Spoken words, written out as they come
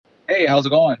Hey, how's it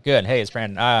going? Good. Hey, it's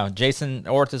Brandon. Jason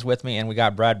Orth is with me, and we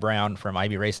got Brad Brown from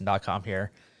ibracing.com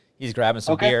here. He's grabbing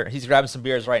some Okay. beer. He's grabbing some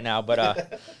beers right now,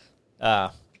 but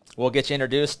we'll get you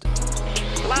introduced. Lap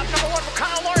number one for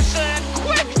Kyle Larson.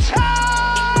 Quick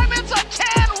time! It's a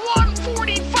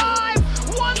 10:1:45.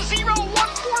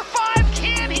 1:01:45.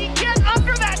 Can he get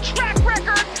under that track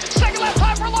record? Second lap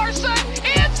time for Larson.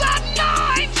 It's a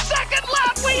 9-second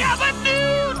lap. We have a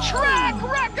new track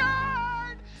record.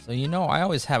 So, I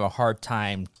always have a hard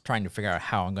time trying to figure out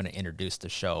how I'm going to introduce the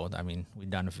show. I mean, we've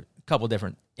done a couple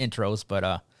different intros,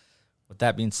 but with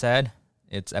that being said,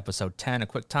 it's episode 10, A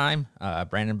Quick Time.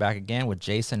 Brandon back again with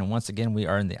Jason, and once again, we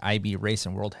are in the IB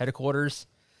Racing World headquarters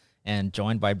and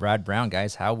joined by Brad Brown.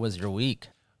 Guys, how was your week?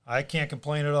 I can't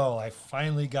complain at all. I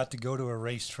finally got to go to a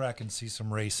racetrack and see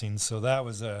some racing, so that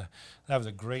was a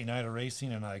great night of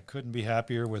racing, and I couldn't be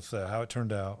happier with how it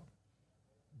turned out.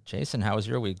 Jason, how was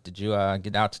your week? Did you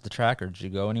get out to the track, or did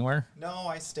you go anywhere? No,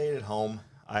 I stayed at home.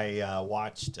 I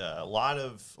watched a lot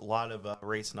of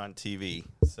racing on TV.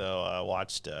 So I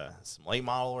watched some late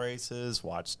model races,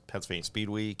 watched Pennsylvania Speed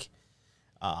Week,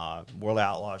 World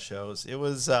Outlaw shows. It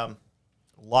was a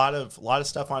lot of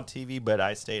stuff on TV, but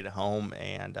I stayed at home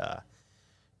and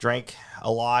drank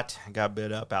a lot. Got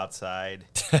bit up outside,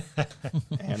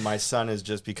 and my son has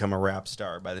just become a rap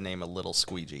star by the name of Little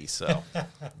Squeegee. So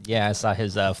Yeah, I saw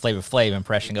his Flavor Flav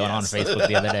impression going on Yes. Facebook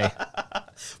the other day.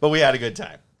 but we had a good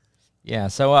time. Yeah,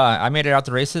 so I made it out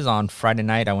to races on Friday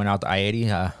night. I went out to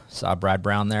I-80, saw Brad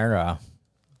Brown there, a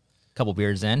couple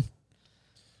beers in,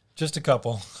 Just a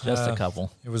couple. just a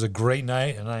couple. It was a great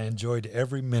night, and I enjoyed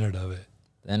every minute of it.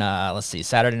 Then, let's see,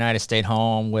 Saturday night I stayed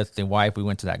home with the wife. We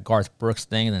went to that Garth Brooks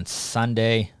thing, and then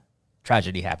Sunday,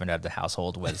 tragedy happened at the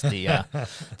household was the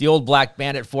the old Black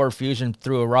Bandit Ford Fusion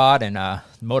threw a rod and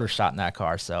motor shot in that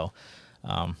car. So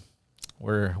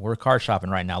we're car shopping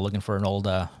right now, looking for an old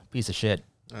piece of shit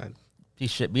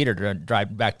beater to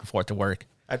drive back and forth to work.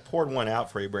 I poured one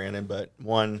out for you, Brandon, but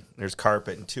one, there's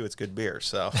carpet, and two, it's good beer.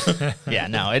 So Yeah,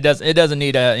 no, it doesn't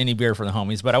need any beer for the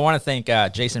homies. But I want to thank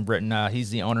Jason Britton. He's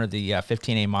the owner of the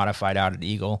 15A Modified out at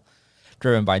Eagle,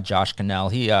 driven by Josh Cannell.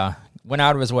 He went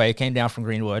out of his way, came down from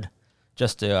Greenwood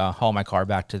just to haul my car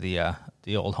back to the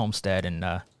old homestead. And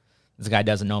this guy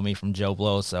doesn't know me from Joe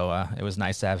Blow, so it was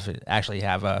nice to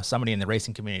have somebody in the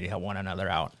racing community help one another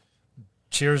out.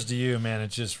 Cheers to you, man.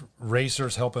 It's just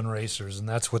racers helping racers, and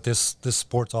that's what this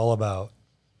sport's all about.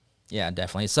 Yeah,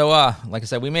 definitely. So, like I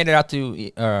said, we made it out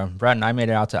to Brad and I made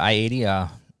it out to I-80.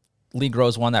 Lee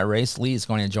Groves won that race. Lee is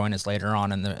going to join us later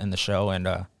on in the show, and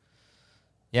I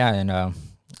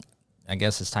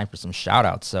guess it's time for some shout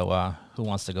outs. So, who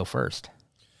wants to go first?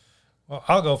 Well,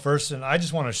 I'll go first, and I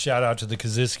just want to shout out to the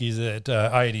Kaziskis at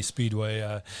I-80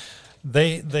 Speedway.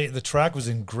 The track was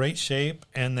in great shape,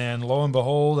 and then lo and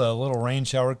behold, a little rain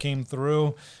shower came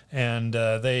through, and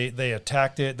they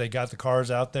attacked it. They got the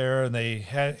cars out there, and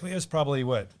it was probably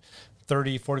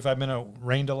 45 minute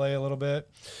rain delay a little bit,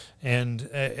 and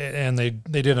they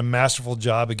did a masterful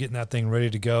job of getting that thing ready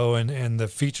to go, and the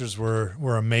features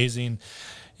were amazing.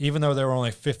 Even though there were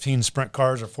only 15 sprint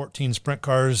cars or 14 sprint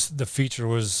cars, the feature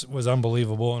was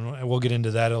unbelievable, and we'll get into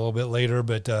that a little bit later.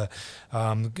 But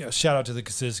shout out to the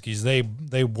Kaziskis.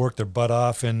 They worked their butt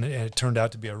off, and it turned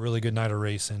out to be a really good night of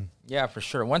racing. Yeah, for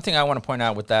sure. One thing I want to point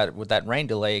out with that rain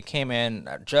delay, it came in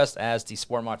just as the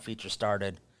Sport Mod feature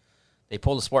started. They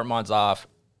pulled the Sport Mods off,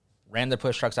 ran the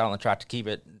push trucks out on the track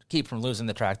to keep from losing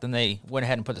the track. Then they went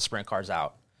ahead and put the sprint cars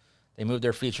out. They moved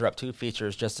their feature up 2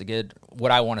 features just to get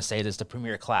what I want to say is the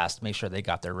premier class to make sure they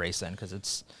got their race in, because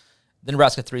it's the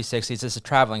Nebraska 360s. It's a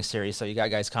traveling series, so you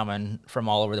got guys coming from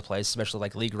all over the place, especially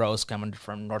like Lee Gross coming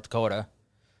from North Dakota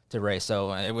to race.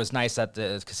 So it was nice that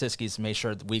the Kaziskis made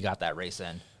sure that we got that race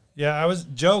in. Yeah,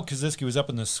 Joe Kaziski was up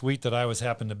in the suite that I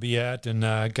happened to be at, and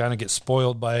kind of get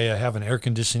spoiled by having air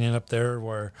conditioning up there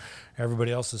where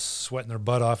everybody else is sweating their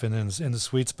butt off in the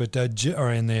suites, but or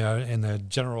in the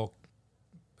general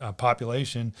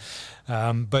population.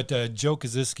 But Joe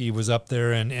Kaziski was up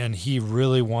there, and he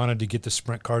really wanted to get the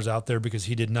sprint cars out there because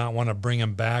he did not want to bring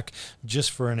them back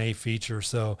just for an A feature.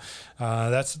 So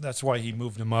that's why he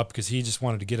moved them up, because he just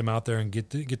wanted to get them out there and get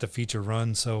the feature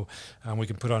run, so we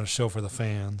can put on a show for the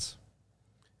fans.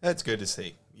 That's good to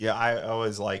see. Yeah, I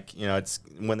always like, it's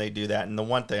when they do that. And the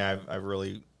one thing I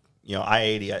really,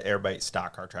 I-80, everybody,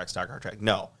 stock car track.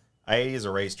 No, I-80 is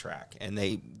a racetrack, and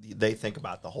they think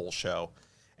about the whole show.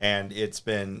 And it's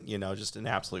been, just an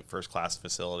absolute first-class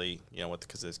facility, with the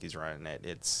Kaziskis running it.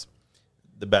 It's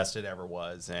the best it ever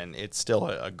was, and it's still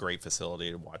a great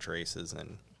facility to watch races.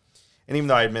 And And even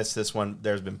though I missed this one,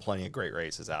 there's been plenty of great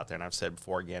races out there. And I've said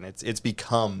before, again, it's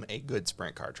become a good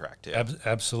sprint car track too.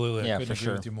 Absolutely. Yeah, I couldn't for agree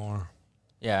sure. with you more.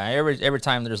 Yeah, every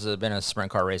time there's been a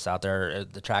sprint car race out there,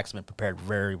 the track's been prepared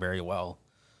very, very well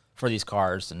for these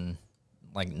cars, and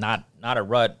like not a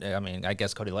rut. I mean, I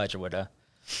guess Cody Ledger would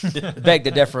beg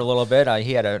to differ a little bit.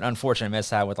 He had an unfortunate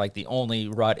mishap with like the only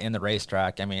rut in the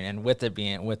racetrack. I mean, and with the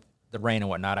rain and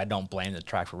whatnot, I don't blame the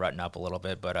track for rutting up a little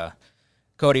bit. But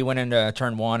Cody went into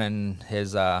turn one and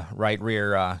his right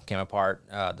rear came apart.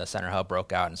 The center hub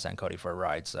broke out and sent Cody for a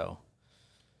ride. So.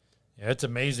 Yeah, it's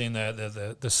amazing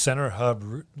that the center hub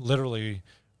literally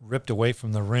ripped away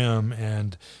from the rim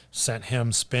and sent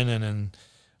him spinning. And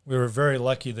we were very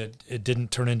lucky that it didn't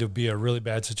turn into be a really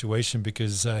bad situation,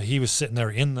 because he was sitting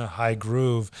there in the high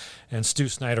groove, and Stu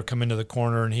Snyder come into the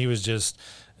corner, and he was just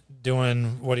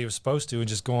doing what he was supposed to and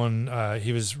just going.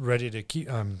 He was ready to keep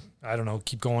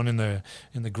keep going in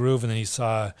the groove, and then he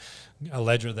saw a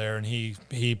Ledger there, and he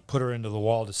put her into the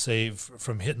wall to save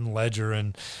from hitting Ledger,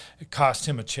 and it cost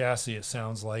him a chassis, it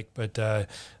sounds like, but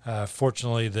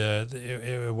fortunately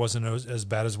it wasn't as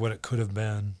bad as what it could have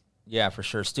been. Yeah, for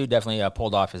sure. Stu definitely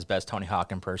pulled off his best Tony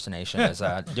Hawk impersonation as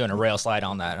doing a rail slide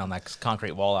on that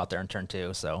concrete wall out there in turn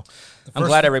two. So I'm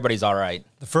glad everybody's all right.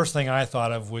 The first thing I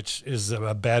thought of, which is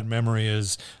a bad memory,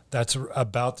 is that's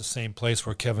about the same place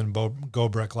where Kevin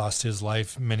Gobrecht lost his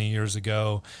life many years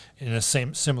ago in a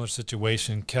similar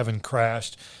situation. Kevin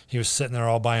crashed. He was sitting there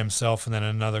all by himself, and then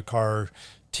another car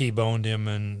T-boned him,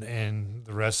 and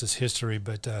the rest is history.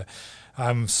 But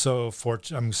I'm so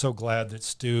glad that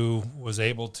Stu was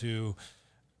able to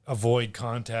avoid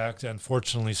contact.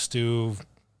 Unfortunately, Stu,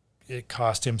 it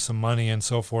cost him some money and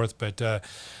so forth, but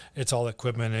it's all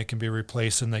equipment, and it can be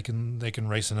replaced, and they can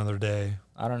race another day.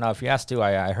 I don't know if you asked Stu.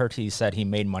 I heard he said he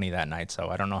made money that night, so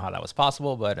I don't know how that was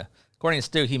possible. But according to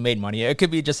Stu, he made money. It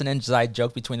could be just an inside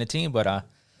joke between the team, but on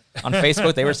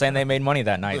Facebook they were saying they made money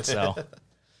that night. So.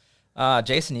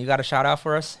 Jason, you got a shout out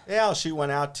for us? Yeah, she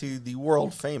went out to the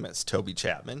world famous Toby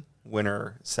Chapman,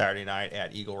 winner Saturday night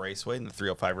at Eagle Raceway in the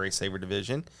 305 Race Saver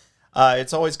division.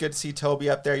 It's always good to see Toby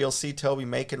up there. You'll see Toby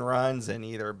making runs, and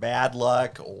either bad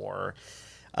luck or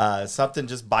something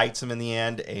just bites him in the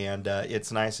end. And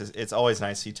it's nice. It's always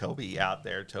nice to see Toby out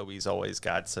there. Toby's always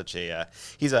got such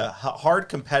he's a hard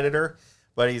competitor,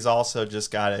 but he's also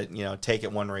just got a take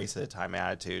it one race at a time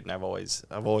attitude. And I've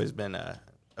always been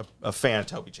a fan of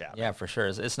Toby Chapman. Yeah, for sure.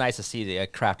 It's nice to see the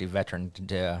crafty veteran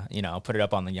to put it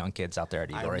up on the young kids out there at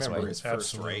Eagle Raceway. I remember his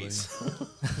first race.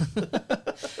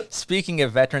 Speaking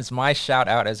of veterans, my shout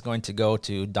out is going to go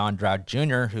to Don Drought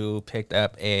Jr., who picked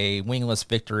up a wingless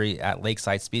victory at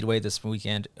Lakeside Speedway this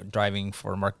weekend, driving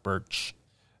for Mark Birch.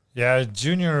 Yeah,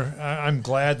 Junior, I'm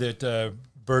glad that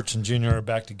Birch and Junior are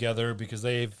back together, because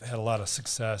they've had a lot of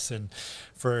success, and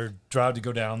for Drought to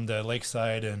go down to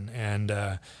Lakeside and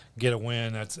get a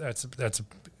win, that's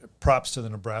props to the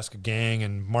Nebraska gang.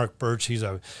 And Mark Birch, he's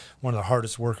one of the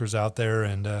hardest workers out there,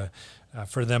 and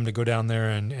for them to go down there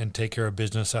and take care of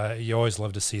business, you always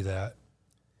love to see that.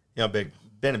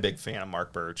 Been a big fan of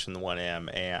Mark Birch in the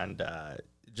 1M, and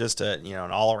just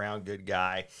an all around good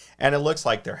guy, and it looks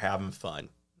like they're having fun.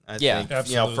 I think,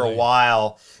 absolutely. For a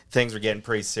while, things were getting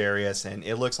pretty serious, and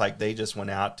it looks like they just went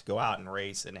out to go out and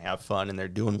race and have fun, and they're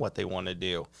doing what they want to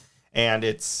do. And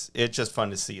it's just fun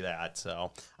to see that.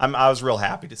 So I was real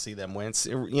happy to see them win.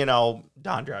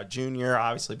 Don Drought Jr.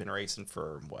 obviously been racing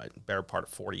for better part of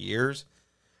 40 years,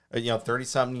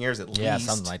 30-something years at least. Yeah,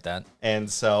 something like that. And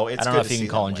so it's I don't good know if to you see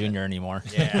can call them him win. Junior anymore.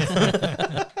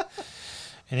 Yeah.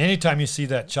 And anytime you see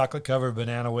that chocolate-covered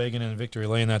banana wagon in Victory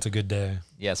Lane, that's a good day.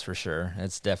 Yes, for sure.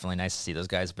 It's definitely nice to see those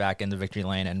guys back in the Victory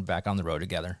Lane and back on the road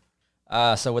together.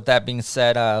 So with that being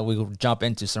said, we will jump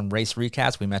into some race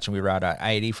recaps. We mentioned we were out at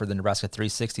I-80 for the Nebraska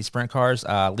 360 sprint cars.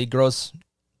 Lee Gross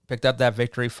picked up that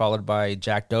victory, followed by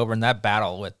Jack Dover. And that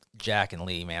battle with Jack and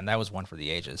Lee, man, that was one for the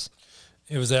ages.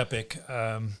 It was epic.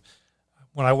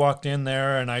 When I walked in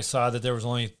there and I saw that there was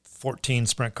only 14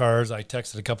 sprint cars, I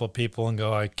texted a couple of people and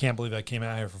go, I can't believe I came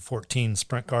out here for 14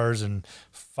 sprint cars and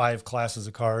 5 classes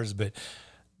of cars. But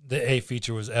the A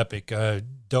feature was epic.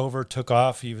 Dover took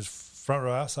off. He was front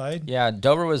row outside. Yeah,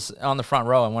 Dover was on the front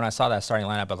row, and when I saw that starting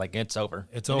lineup, I was like, it's over.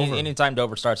 It's over. Anytime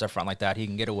Dover starts up front like that, he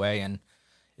can get away, and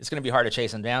it's going to be hard to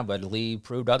chase him down, but Lee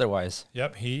proved otherwise.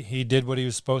 Yep, he did what he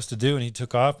was supposed to do, and he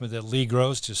took off, but that Lee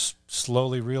Gross just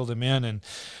slowly reeled him in. And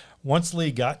once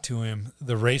Lee got to him,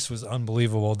 the race was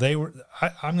unbelievable.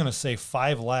 I'm going to say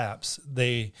 5 laps.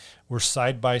 They were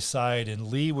side by side, and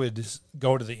Lee would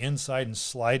go to the inside and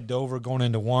slide Dover going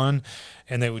into 1,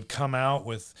 and they would come out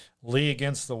with Lee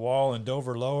against the wall and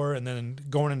Dover lower, and then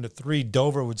going into 3,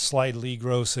 Dover would slide Lee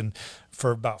Gross, and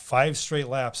for about 5 straight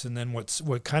laps. And then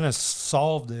what kind of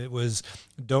solved it was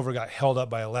Dover got held up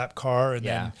by a lap car, and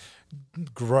then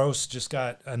Gross just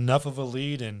got enough of a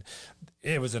lead, and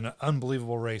it was an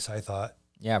unbelievable race, I thought.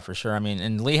 Yeah, for sure. I mean,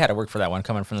 and Lee had to work for that one,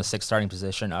 coming from the 6th starting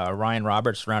position. Ryan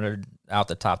Roberts rounded out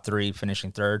the top 3,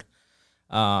 finishing 3rd.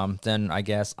 Then I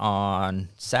guess on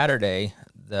Saturday,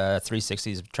 the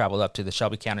 360s traveled up to the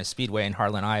Shelby County Speedway in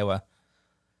Harlan, Iowa.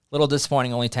 Little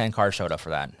disappointing, only 10 cars showed up for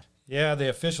that. Yeah, the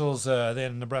officials,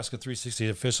 the Nebraska 360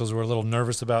 officials were a little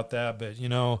nervous about that, but,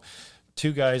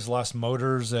 2 guys lost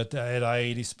motors at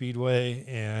I-80 Speedway,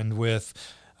 and with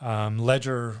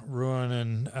Ledger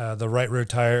ruining the right rear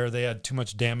tire, they had too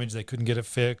much damage. They couldn't get it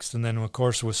fixed. And then, of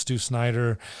course, with Stu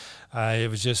Snyder, it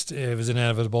was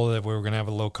inevitable that we were going to have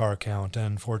a low car count,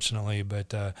 unfortunately.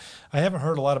 But I haven't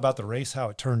heard a lot about the race, how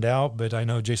it turned out, but I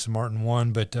know Jason Martin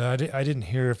won, but I didn't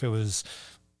hear if it was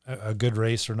a good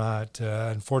race or not.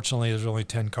 Unfortunately, there's only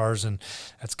 10 cars, and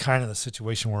that's kind of the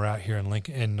situation we're at here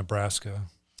in Nebraska.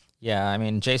 Yeah, I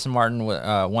mean, Jason Martin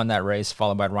won that race,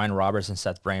 followed by Ryan Roberts and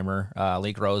Seth Bramer.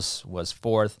 Lee Gross was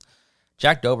 4th.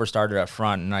 Jack Dover started up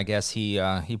front, and I guess he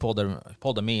pulled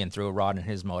a me and threw a rod in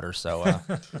his motor, so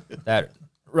that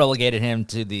relegated him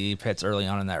to the pits early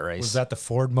on in that race. Was that the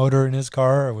Ford motor in his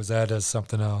car, or was that as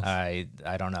something else? I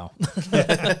don't know.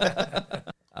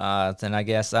 Then I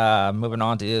guess moving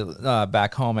on to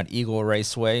back home at Eagle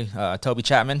Raceway, Toby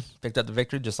Chapman picked up the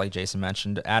victory, just like Jason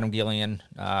mentioned. Adam Gillian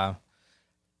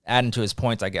adding to his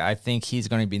points, I think he's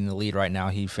going to be in the lead right now.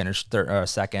 He finished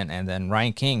 2nd, and then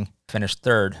Ryan King finished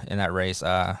 3rd in that race.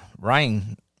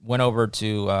 Ryan went over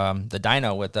to the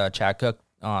dyno with Chad Cook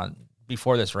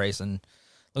before this race, and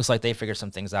looks like they figured some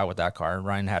things out with that car.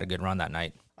 Ryan had a good run that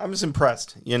night. I'm just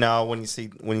impressed, when you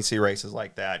see races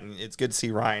like that, and it's good to see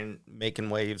Ryan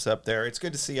making waves up there. It's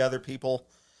good to see other people,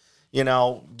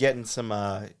 getting some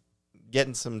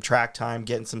track time,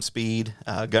 getting some speed.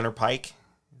 Gunnar Pike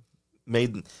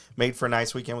made for a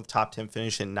nice weekend with top 10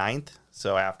 finish in 9th.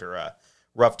 So after a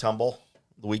rough tumble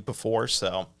the week before,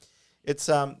 so it's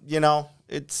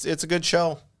it's a good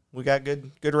show. We got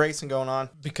good racing going on.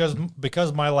 Because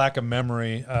of my lack of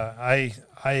memory, I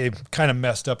kind of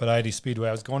messed up at I-80 Speedway.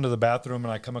 I was going to the bathroom,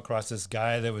 and I come across this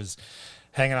guy that was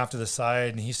hanging off to the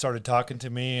side, and he started talking to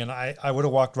me, and I would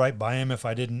have walked right by him if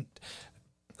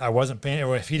I wasn't paying,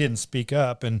 or if he didn't speak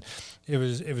up. And it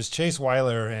was Chase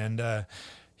Weiler, and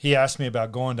he asked me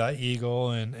about going to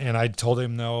Eagle, and I told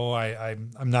him no.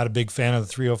 I'm not a big fan of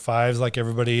the 305s, like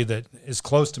everybody that is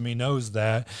close to me knows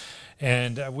that.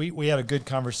 And we had a good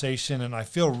conversation, and I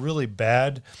feel really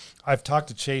bad. I've talked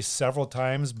to Chase several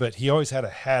times, but he always had a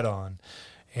hat on.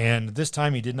 And this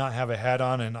time he did not have a hat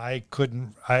on, and I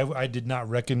did not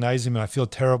recognize him, and I feel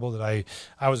terrible that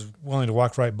I was willing to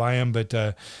walk right by him. But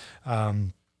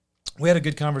we had a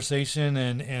good conversation,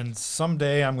 and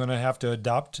someday I'm going to have to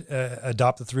adopt the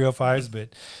 305s, but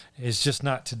it's just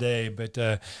not today. But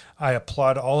I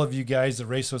applaud all of you guys that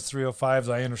race those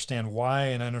 305s. I understand why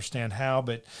and I understand how,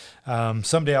 but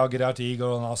someday I'll get out to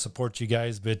Eagle and I'll support you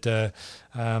guys, but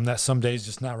that someday is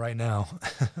just not right now.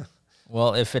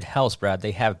 Well, if it helps, Brad,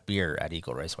 they have beer at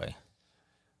Eagle Raceway.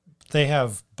 They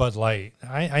have Bud Light.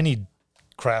 I need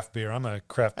craft beer. I'm a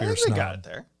craft beer snob. They got it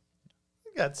there.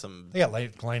 They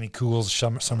got Laney Cools,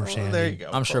 summer shandy. There you go.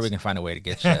 I'm sure we can find a way to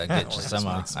get you some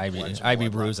IB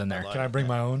brews in there. Can I bring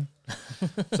my own?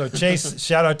 So Chase,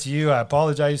 shout out to you. I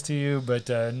apologize to you, but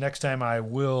next time I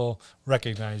will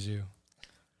recognize you.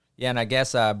 Yeah, and I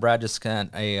guess Brad just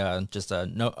sent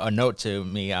a note to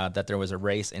me that there was a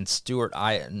race in Stewart,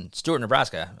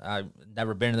 Nebraska. I've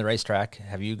never been to the racetrack.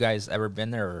 Have you guys ever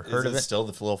been there or heard of it? Still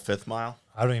the little 5th mile?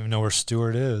 I don't even know where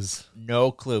Stewart is.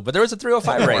 No clue. But there was a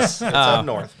 305 race. It's up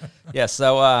north. Yeah,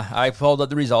 so I pulled up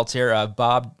the results here.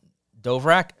 Bob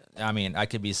Dovrak. I mean, I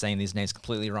could be saying these names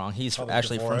completely wrong. He's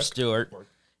actually from Stewart.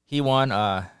 He won.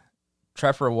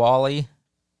 Trevor Waller,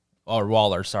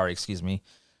 excuse me,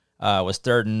 was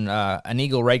 3rd, and an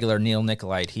Eagle regular, Neil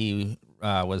Nicolite, he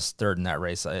was 3rd in that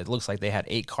race. It looks like they had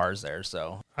 8 cars there.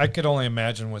 So I could only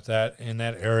imagine with that in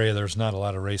that area, there's not a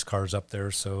lot of race cars up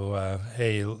there. So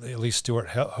hey, at least Stewart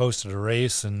hosted a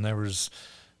race, and there was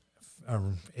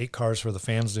 8 cars for the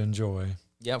fans to enjoy.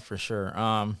 Yeah, for sure.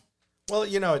 Well,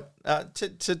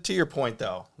 to your point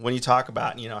though, when you talk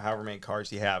about however many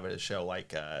cars you have at a show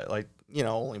like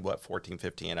only 14,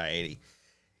 15 and I-80,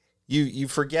 you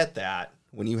forget that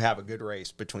when you have a good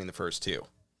race between the first two.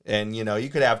 and you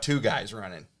could have 2 guys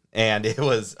running, and it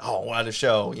was what a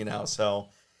show, So,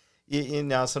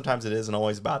 sometimes it isn't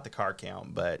always about the car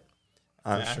count, but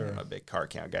I'm a big car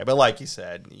count guy. But like you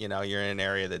said, you're in an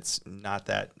area that's not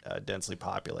that densely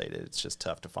populated. It's just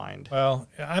tough to find. Well,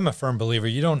 I'm a firm believer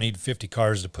you don't need 50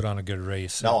 cars to put on a good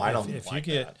race. No, I don't. If you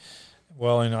get,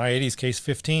 well, in I-80's case,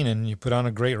 15, and you put on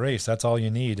a great race, that's all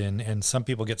you need. And some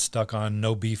people get stuck on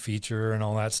no B feature and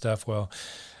all that stuff. Well,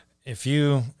 if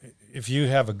you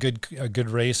have a good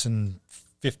race and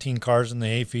 15 cars in the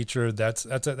A feature, that's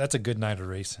a good night of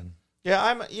racing. Yeah,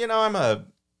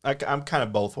 I'm kind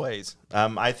of both ways.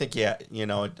 I think,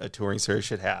 a touring series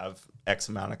should have X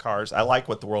amount of cars. I like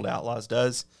what the World Outlaws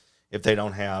does. If they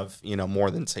don't have,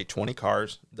 more than, say, 20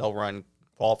 cars, they'll run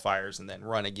qualifiers and then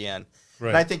run again. Right.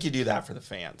 And I think you do that for the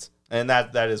fans. And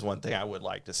that is one thing I would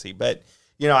like to see. But,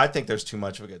 I think there's too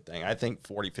much of a good thing. I think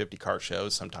 40, 50 car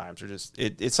shows sometimes are just,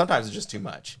 sometimes it's just too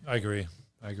much. I agree.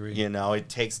 It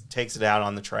takes it out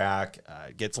on the track.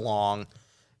 It gets long.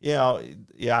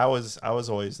 I was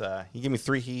always you give me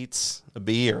 3 heats a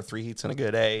B or 3 heats in a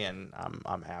good A, and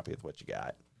I'm happy with what you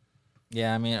got.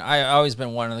 Yeah, I mean, I've always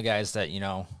been one of the guys that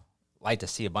like to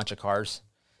see a bunch of cars,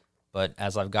 but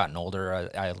as I've gotten older,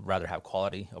 I'd rather have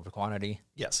quality over quantity.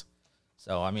 Yes.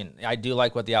 So I mean, I do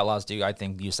like what the Outlaws do. I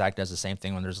think USAC does the same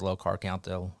thing when there's a low car count.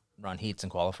 They'll run heats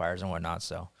and qualifiers and whatnot.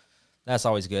 So that's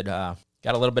always good. Got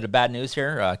a little bit of bad news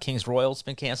here. Kings Royal's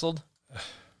been canceled.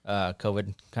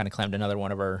 COVID kind of claimed another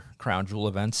one of our crown jewel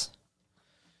events.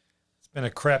 It's been a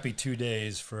crappy 2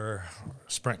 days for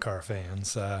sprint car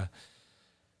fans.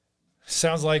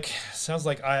 Sounds like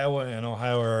Iowa and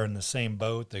Ohio are in the same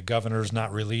boat. The governor's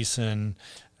not releasing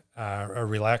or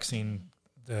relaxing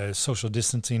the social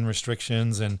distancing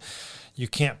restrictions, and you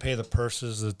can't pay the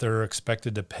purses that they're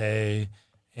expected to pay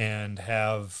and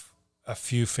have a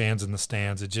few fans in the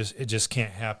stands. It just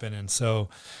can't happen. And so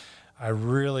I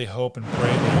really hope and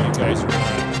pray that you guys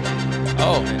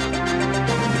are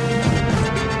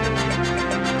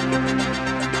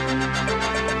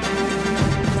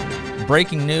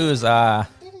Breaking news,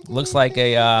 looks like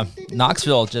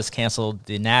Knoxville just canceled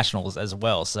the Nationals as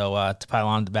well. So to pile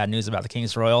on the bad news about the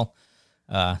Kings Royal,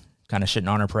 kind of shitting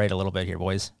on our parade a little bit here,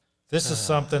 boys. This is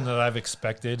something that I've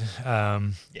expected.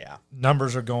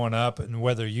 Numbers are going up, and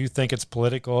whether you think it's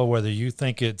political, whether you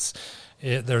think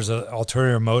there's an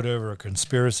ulterior motive or a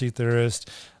conspiracy theorist,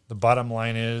 the bottom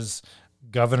line is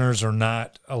governors are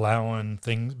not allowing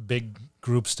big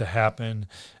groups to happen,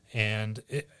 and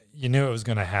you knew it was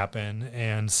going to happen.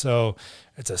 And so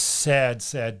it's a sad,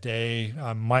 sad day.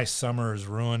 My summer is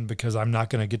ruined because I'm not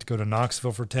going to get to go to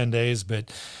Knoxville for 10 days,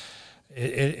 but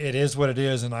it is what it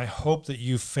is. And I hope that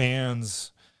you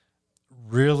fans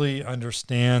really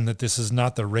understand that this is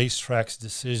not the racetrack's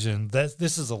decision. That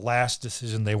this is the last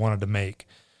decision they wanted to make.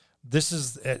 This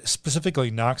is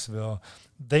specifically Knoxville.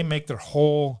 They make their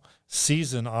whole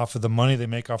season off of the money they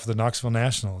make off of the Knoxville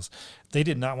Nationals. They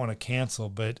did not want to cancel,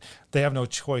 but they have no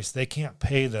choice. They can't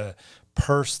pay the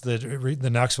purse that the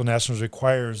Knoxville Nationals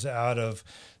requires out of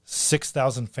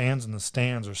 6,000 fans in the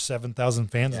stands or 7,000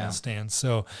 fans in the stands.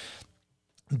 So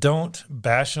don't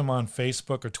bash them on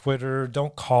Facebook or Twitter.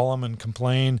 Don't call them and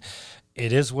complain.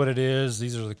 It is what it is.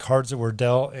 These are the cards that were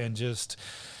dealt, and just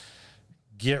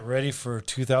get ready for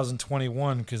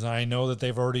 2021, because I know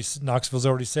that Knoxville's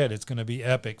already said it's going to be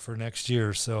epic for next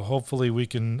year. So hopefully we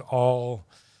can all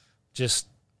just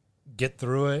get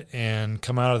through it and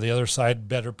come out of the other side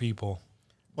better people.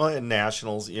 Well, in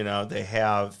Nationals, they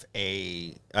have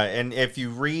and if you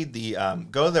read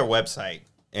go to their website,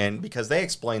 and because they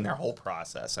explain their whole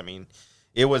process, I mean,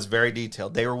 it was very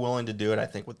detailed. They were willing to do it, I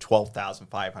think, with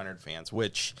 12,500 fans,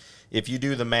 which if you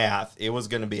do the math, it was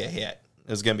going to be a hit. It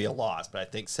was going to be a loss, but I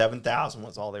think 7,000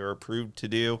 was all they were approved to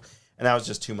do, and that was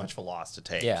just too much of a loss to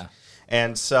take. Yeah.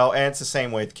 And it's the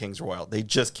same way with Kings Royal. They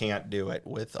just can't do it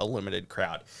with a limited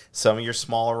crowd. Some of your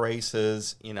smaller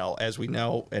races, as we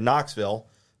know, in Knoxville,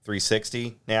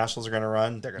 360 Nationals are going to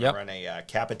run. They're going to run a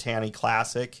Capitani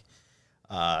Classic,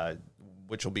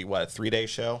 which will be, a 3-day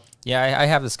show? Yeah, I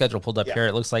have the schedule pulled up here.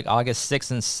 It looks like August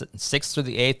 6th through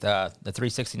the 8th, the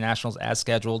 360 Nationals as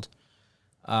scheduled.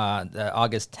 The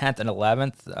August 10th and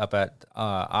 11th up at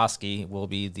Oski will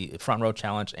be the Front Row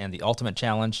Challenge and the Ultimate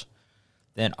Challenge.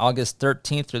 Then August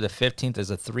 13th through the 15th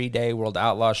is a 3-day World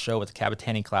Outlaws show with the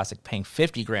Capitani Classic, paying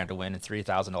 $50,000 to win and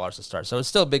 $3,000 to start. So it's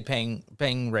still a big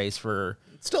paying race for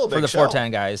the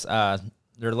 410 guys.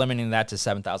 They're limiting that to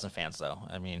 7,000 fans, though.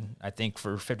 I mean, I think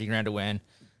for $50,000 to win,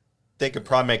 they could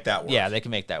probably make that work. Yeah, they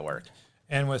can make that work.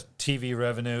 And with TV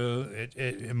revenue,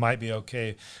 it might be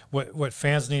okay. What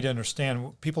fans need to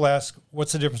understand, people ask,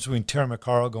 what's the difference between Terry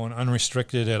McCarl going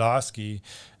unrestricted at Oski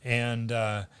and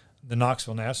the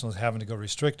Knoxville Nationals having to go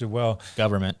restricted? Well,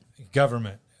 Government.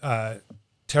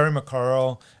 Terry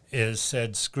McCarl is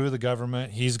said, screw the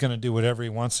government. He's going to do whatever he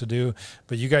wants to do.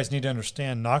 But you guys need to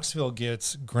understand, Knoxville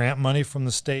gets grant money from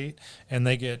the state, and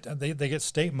they get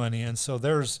state money, and so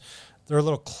they're a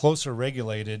little closer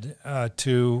regulated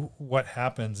to what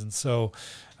happens. And so,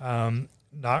 as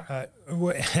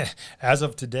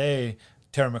of today,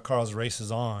 Terry McCarl's race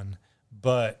is on,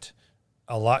 but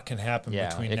a lot can happen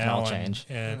between now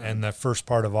and the first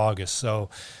part of August. So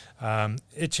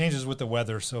it changes with the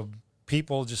weather. So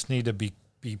people just need to be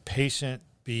patient,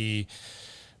 be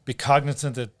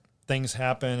cognizant that things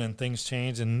happen and things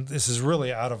change, and this is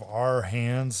really out of our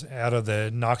hands, out of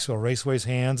the Knoxville Raceway's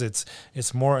hands.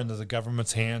 It's more into the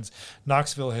government's hands.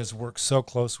 Knoxville has worked so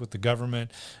close with the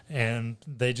government, and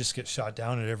they just get shot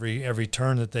down at every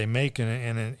turn that they make,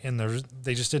 and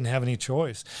they just didn't have any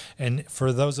choice. And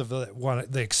for those of that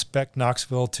they expect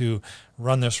Knoxville to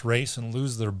run this race and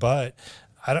lose their butt,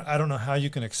 I don't know how you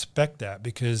can expect that,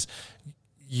 because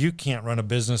you can't run a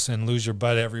business and lose your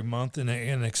butt every month and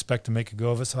expect to make a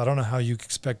go of it. So I don't know how you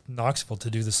expect Knoxville to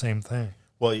do the same thing.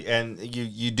 Well, and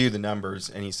you do the numbers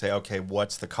and you say, okay,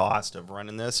 what's the cost of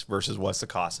running this versus what's the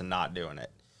cost of not doing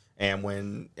it?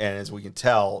 And as we can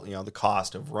tell, the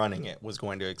cost of running it was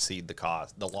going to exceed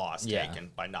the loss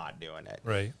taken by not doing it.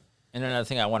 Right. And another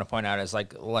thing I want to point out is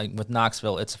like with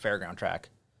Knoxville, it's a fairground track.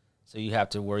 So you have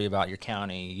to worry about your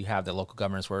county. You have the local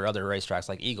governments, where other racetracks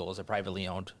like Eagle is a privately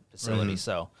owned facility. Mm-hmm.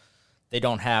 So they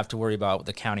don't have to worry about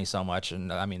the county so much.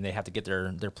 And I mean, they have to get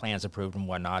their plans approved and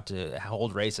whatnot to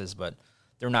hold races, but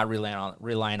they're not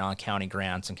relying on county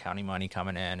grants and county money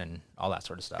coming in and all that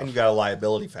sort of stuff. And you got a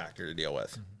liability factor to deal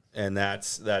with. Mm-hmm. And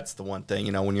that's the one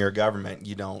thing, when you're a government,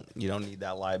 you don't need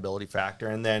that liability factor.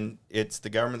 And then it's the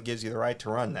government gives you the right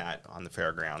to run that on the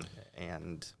fairground.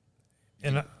 And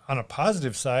on a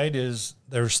positive side is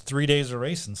there's 3 days of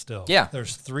racing still. Yeah.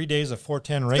 There's 3 days of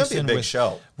 410 racing. It's going to be a big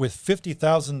show. With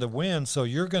 50,000 to win, so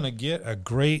you're going to get a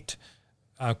great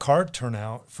card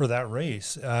turnout for that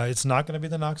race. It's not going to be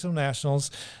the Knoxville Nationals.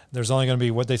 There's only going to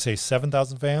be, what they say,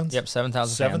 7,000 fans? Yep, 7,000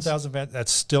 fans. 7,000 fans.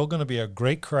 That's still going to be a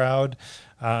great crowd.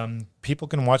 People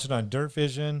can watch it on Dirt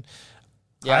Vision.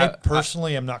 Yeah, I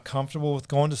personally am not comfortable with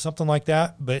going to something like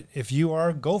that, but if you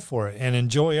are, go for it and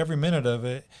enjoy every minute of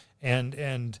it.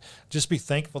 And just be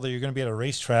thankful that you're going to be at a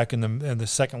racetrack in the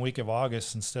second week of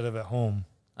August instead of at home.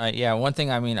 One thing,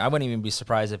 I wouldn't even be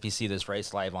surprised if you see this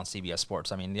race live on CBS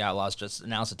Sports. The Outlaws just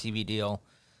announced a TV deal.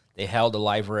 They held a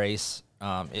live race.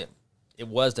 It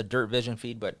was the Dirt Vision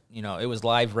feed, but, it was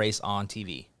live race on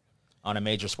TV on a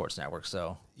major sports network.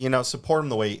 So, support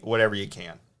them whatever you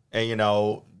can. And,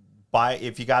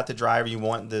 if you got the driver, you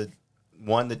want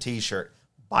the T-shirt,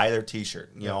 buy their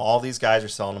T-shirt. All these guys are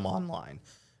selling them online.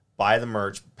 Buy the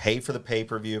merch, pay for the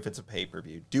pay-per-view if it's a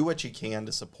pay-per-view. Do what you can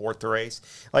to support the race.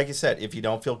 Like you said, if you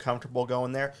don't feel comfortable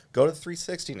going there, go to the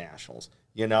 360 Nationals.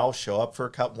 Show up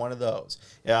for one of those.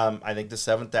 I think the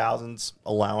 7,000's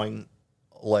allowing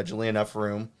allegedly enough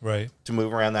room to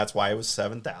move around. That's why it was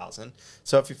 7,000.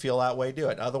 So if you feel that way, do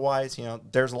it. Otherwise,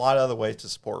 there's a lot of other ways to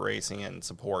support racing and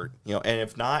support, and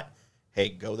if not, hey,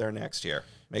 go there next year.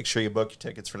 Make sure you book your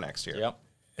tickets for next year. Yep.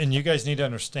 And you guys need to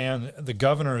understand, the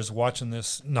governor is watching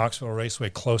this Knoxville Raceway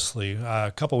closely.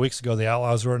 A couple of weeks ago, the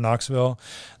Outlaws were at Knoxville.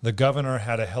 The governor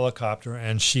had a helicopter,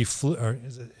 and she flew. Or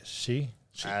is it she?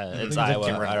 It's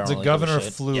Iowa. The governor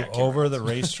flew over the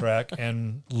racetrack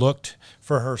and looked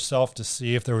for herself to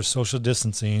see if there was social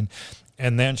distancing.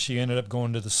 And then she ended up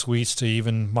going to the suites to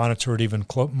even monitor it even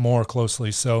more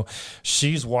closely. So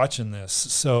she's watching this.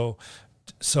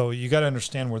 So you got to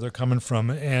understand where they're coming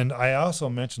from. And I also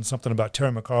mentioned something about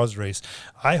Terry McCarl's race.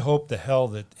 I hope the hell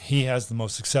that he has the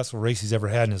most successful race he's ever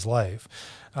had in his life.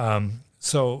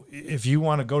 So if you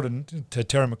want to go to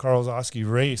Terry McCarl's Oski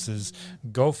races,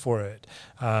 go for it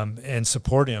and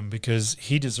support him, because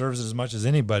he deserves it as much as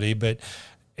anybody. But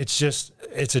it's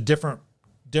a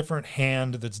different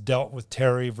hand that's dealt with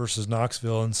Terry versus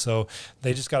Knoxville, and so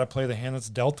they just got to play the hand that's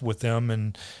dealt with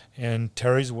them, and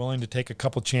Terry's willing to take a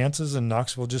couple chances, and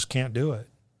Knoxville just can't do it.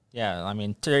 Yeah,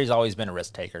 Terry's always been a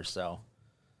risk taker, so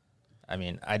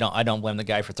I don't blame the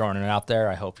guy for throwing it out there.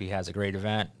 I hope he has a great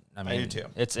event. I do too.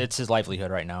 It's his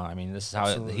livelihood right now. This is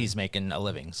how he's making a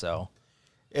living. So,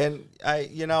 and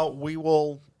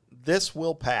this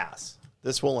will pass.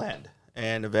 This will end.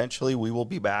 And eventually we will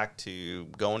be back to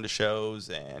going to shows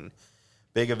and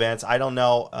big events. I don't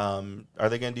know. Are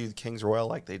they going to do the Kings Royal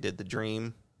like they did the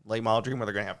Dream late model dream where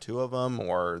they're going to have 2 of them,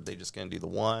 or are they just going to do the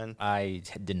one? I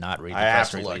did not read the I have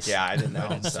press to look. release. Yeah, I didn't know. I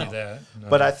didn't see that. No.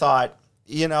 But I thought,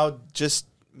 just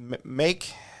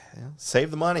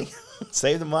save the money.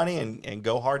 Save the money and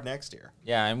go hard next year.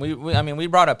 Yeah, and we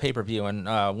brought up pay-per-view, and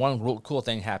one cool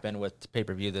thing happened with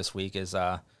pay-per-view this week is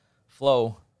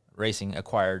Flow Racing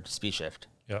acquired Speed Shift.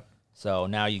 Yep. So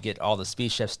now you get all the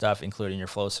Speed Shift stuff, including your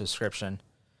Flow subscription,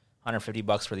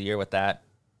 $150 for the year with that,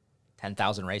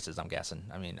 10,000 races, I'm guessing.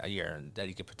 I mean, a year that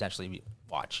you could potentially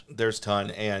watch. There's a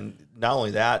ton, and not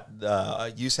only that,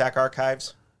 the USAC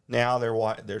archives now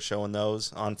they're showing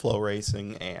those on Flow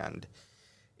Racing, and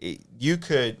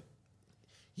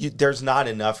there's not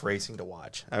enough racing to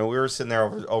watch. I mean, we were sitting there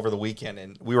over the weekend,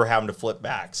 and we were having to flip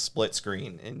back, split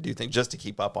screen, and do things just to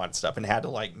keep up on stuff, and had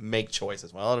to make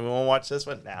choices. Well, do we want to watch this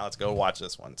one? Now let's go watch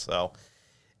this one. So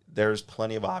there's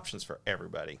plenty of options for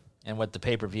everybody. And with the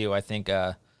pay-per-view, I think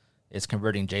it's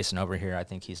converting Jason over here. I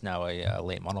think he's now a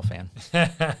late model fan.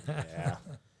 Yeah,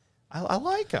 I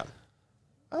like him.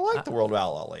 I like the World of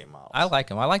Outlaw late models. I like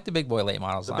him. I like the big boy late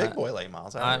models. The big boy late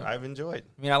models. I've enjoyed.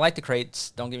 I mean, I like the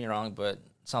crates. Don't get me wrong, but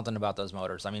something about those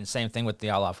motors. I mean, same thing with the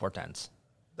Outlaw 410s.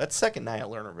 That second night at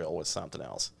Lernerville was something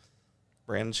else.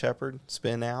 Brandon Shepard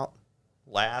spin out,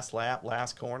 last lap,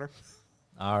 last corner.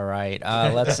 All right,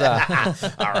 let's. All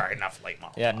right, enough late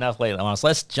models. Yeah, enough late models.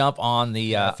 Let's jump on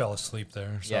the. I fell asleep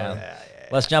there. Sorry. Yeah.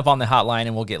 Let's jump on the hotline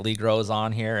and we'll get Lee Groves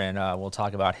on here and we'll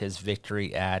talk about his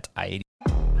victory at I-80.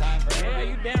 Yeah,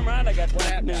 you damn right I got what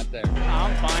happened out there.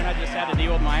 I'm fine. I just had to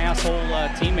deal with my asshole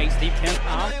teammate, Steve Kent.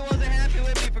 They wasn't happy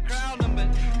with me for crowding them,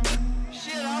 but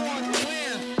shit, I wanted to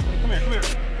win.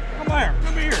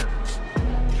 Come here.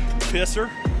 Pisser.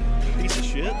 Piece of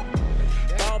shit.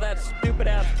 All that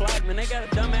stupid-ass flagman. They got a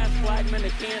dumbass flagman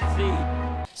that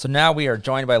can't see. So now we are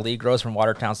joined by Lee Groves from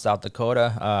Watertown, South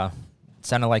Dakota. It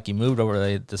sounded like you moved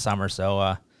over the summer.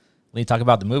 So, Lee, talk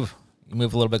about the move. You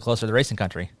moved a little bit closer to the racing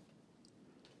country.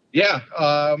 Yeah,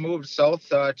 moved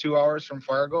south 2 hours from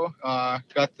Fargo. Now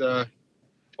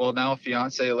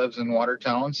fiance lives in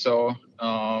Watertown, so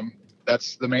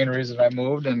that's the main reason I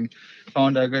moved, and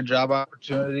found a good job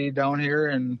opportunity down here,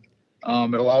 and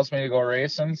it allows me to go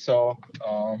racing. So,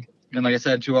 and like I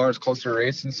said, 2 hours closer to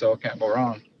racing, so can't go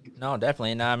wrong. No,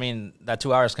 definitely. And I mean, that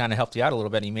 2 hours kind of helped you out a little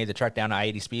bit. You made the trek down to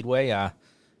I-80 Speedway,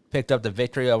 picked up the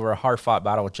victory over a hard-fought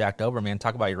battle with Jack Dover. Man,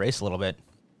 talk about your race a little bit.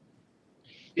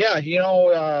 Yeah,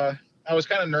 I was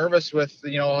kind of nervous with,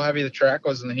 how heavy the track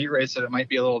was in the heat race, that it might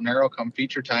be a little narrow come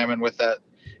feature time. And with that,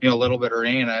 a little bit of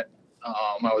rain, I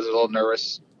was a little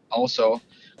nervous also.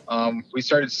 We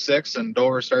started 6th, and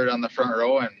Dover started on the front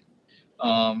row,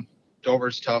 and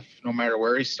Dover's tough no matter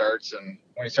where he starts. And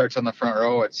when he starts on the front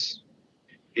row,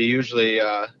 he usually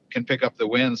can pick up the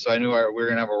win. So I knew we were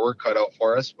going to have our work cut out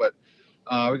for us. But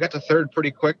we got to 3rd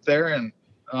pretty quick there, and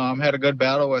had a good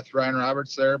battle with Ryan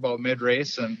Roberts there about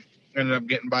mid-race, and ended up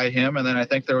getting by him. And then I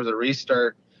think there was a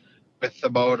restart with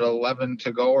about 11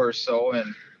 to go or so,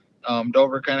 and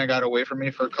Dover kind of got away from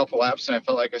me for a couple laps, and I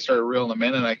felt like I started reeling him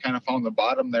in, and I kind of found the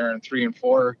bottom there in 3 and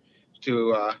 4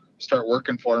 to start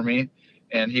working for me.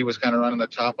 And he was kind of running the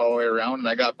top all the way around, and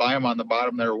I got by him on the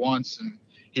bottom there once, and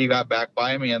he got back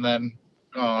by me, and then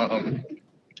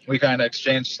we kind of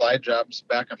exchanged slide jobs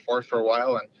back and forth for a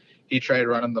while, and he tried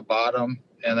running the bottom,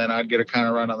 and then I'd get a kind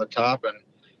of run on the top. And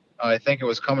I think it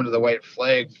was coming to the white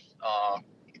flag.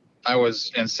 I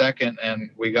was in 2nd, and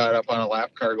we got up on a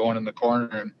lap car going in the corner,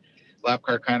 and lap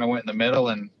car kind of went in the middle,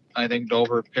 and I think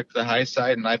Dover picked the high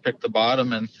side and I picked the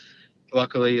bottom, and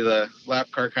luckily the lap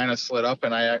car kind of slid up,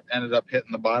 and I ended up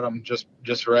hitting the bottom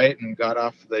just right and got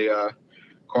off the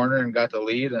corner and got the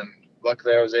lead. And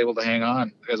luckily I was able to hang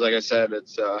on, because like I said,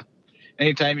 it's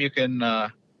anytime you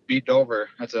can beat Dover,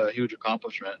 that's a huge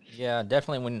accomplishment. Yeah,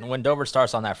 definitely. When Dover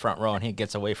starts on that front row and he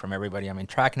gets away from everybody, I mean,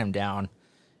 tracking him down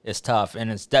is tough,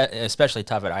 and it's especially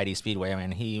tough at I-80 Speedway. I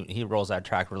mean, he rolls that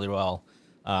track really well.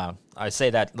 I say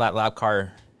that lap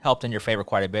car helped in your favor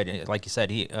quite a bit. Like you said,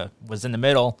 he was in the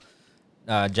middle.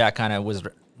 Jack kind of was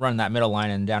running that middle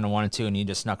line and down to 1 and 2, and you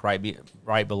just snuck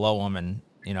right below him and,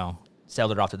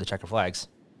 sailed it off to the checker flags.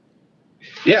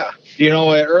 Yeah.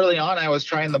 Early on, I was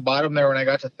trying the bottom there when I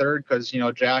got to 3rd, because,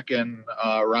 Jack and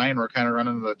Ryan were kind of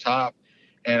running to the top.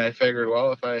 And I figured,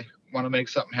 well, if I want to make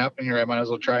something happen here, I might as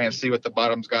well try and see what the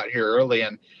bottom's got here early.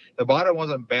 And the bottom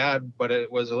wasn't bad, but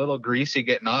it was a little greasy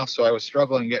getting off. So I was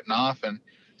struggling getting off. And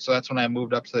so that's when I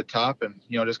moved up to the top and,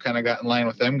 just kind of got in line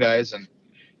with them guys. And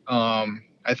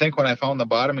I think when I found the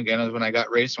bottom again is when I got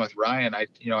racing with Ryan. I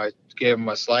gave him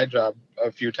a slide job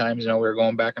a few times. We were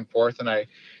going back and forth, and I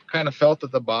kind of felt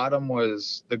that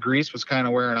the grease was kind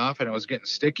of wearing off, and it was getting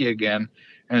sticky again.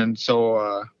 And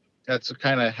so that's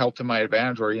kind of helped to my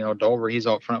advantage where, Dover, he's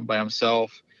out front by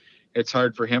himself. It's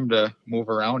hard for him to move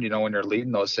around, when you're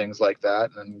leading those things like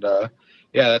that. And,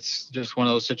 that's just one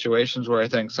of those situations where I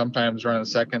think sometimes running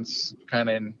seconds kind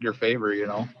of in your favor,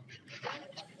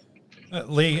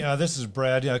 Lee, this is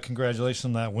Brad. Yeah, congratulations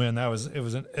on that win. It was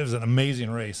an amazing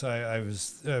race. I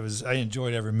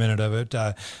enjoyed every minute of it.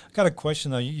 I got a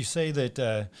question though. You say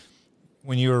that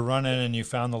when you were running and you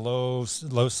found the low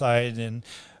side, and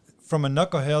from a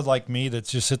knucklehead like me that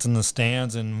just sits in the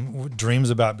stands and dreams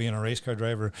about being a race car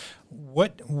driver,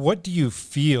 what do you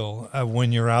feel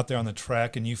when you're out there on the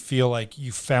track and you feel like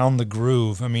you found the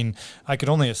groove? I mean, I could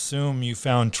only assume you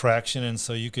found traction, and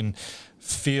so you can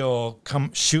feel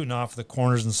shooting off the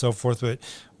corners and so forth. But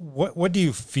what do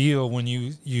you feel when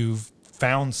you've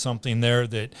found something there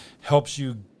that helps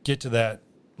you get to that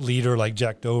leader like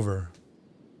Jack Dover?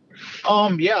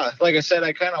 Yeah, like I said,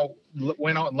 I kind of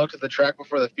went out and looked at the track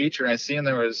before the feature, and I seen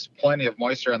there was plenty of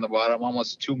moisture on the bottom,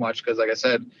 almost too much, because like I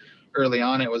said early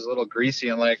on, it was a little greasy,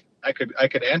 and like I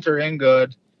could enter in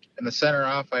good. In the center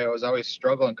off, I was always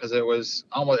struggling because it was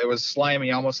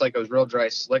slimy, almost like it was real dry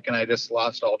slick, and I just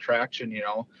lost all traction,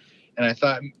 And I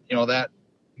thought, that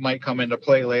might come into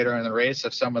play later in the race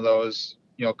if some of those,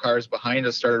 cars behind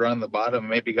us started running the bottom,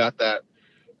 maybe got that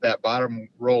bottom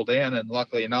rolled in. And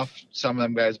luckily enough, some of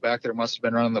them guys back there must have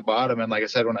been running the bottom. And like I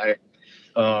said, when I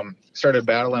started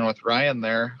battling with Ryan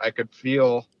there, I could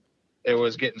feel it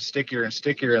was getting stickier and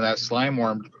stickier, and that slime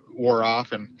wore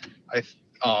off. And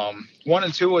 1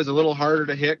 and 2 was a little harder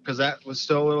to hit because that was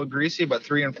still a little greasy, but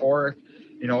 3 and 4,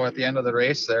 at the end of the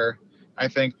race there, I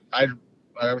think I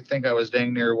was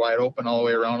dang near wide open all the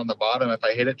way around on the bottom. If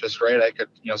I hit it just right, I could,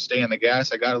 stay in the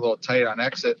gas. I got a little tight on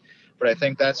exit, but I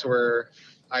think that's where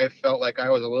I felt like I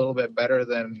was a little bit better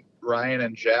than Ryan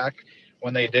and Jack.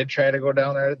 When they did try to go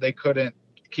down there, they couldn't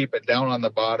keep it down on the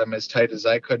bottom as tight as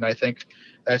I could. And I think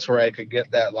that's where I could get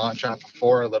that launch off the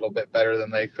 4 a little bit better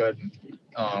than they could.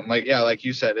 Like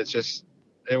you said,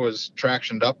 it was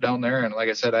tractioned up down there. And like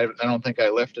I said, I don't think I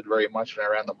lifted very much when I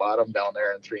ran the bottom down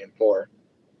there in 3 and 4.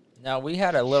 Now, we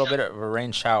had a little bit of a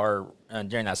rain shower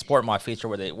during that Sport Mod feature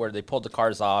where they pulled the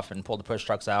cars off and pulled the push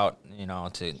trucks out,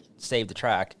 to save the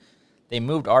track. They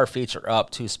moved our feature up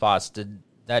 2 spots. Did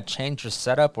that change your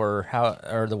setup or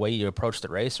the way you approached the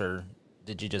race, or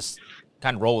did you just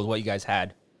kind of roll with what you guys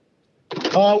had?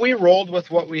 We rolled with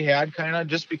what we had, kind of,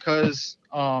 just because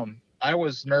I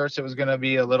was nervous it was going to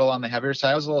be a little on the heavier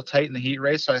side. I was a little tight in the heat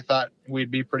race, so I thought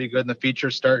we'd be pretty good in the feature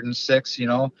starting 6.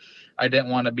 I didn't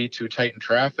want to be too tight in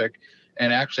traffic.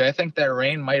 And actually, I think that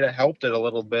rain might have helped it a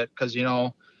little bit because,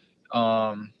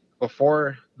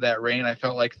 before that rain, I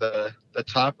felt like the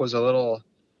top was a little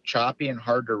choppy and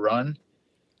hard to run.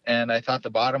 And I thought the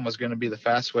bottom was going to be the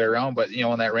fast way around. But,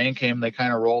 when that rain came, they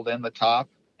kind of rolled in the top.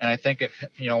 And I think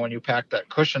when you pack that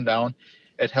cushion down,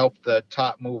 it helped the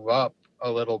top move up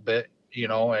a little bit,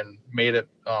 and made it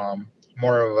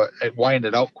it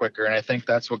winded out quicker. And I think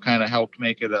that's what kind of helped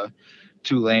make it a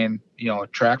 2-lane,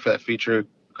 track for that feature,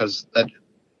 because that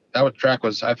track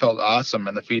I felt awesome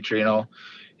in the feature.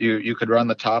 You could run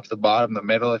the top, the bottom, the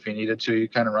middle if you needed to. You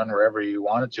kind of run wherever you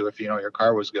wanted to if your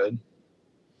car was good.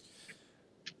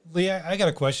 Lee, I got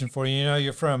a question for you.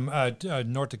 You're from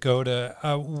North Dakota.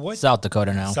 South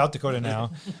Dakota now. South Dakota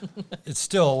now. It's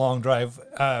still a long drive.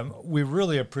 We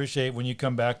really appreciate when you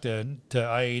come back to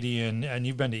I-80, and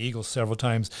you've been to Eagles several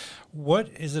times. What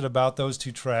is it about those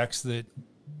 2 tracks that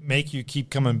make you keep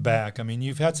coming back? I mean,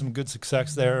 you've had some good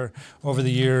success there over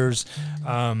the years.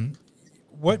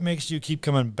 What makes you keep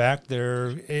coming back there?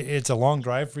 It's a long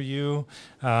drive for you.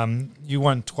 You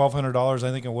won $1,200,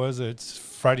 I think it was. It's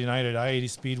Friday night at I-80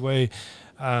 Speedway.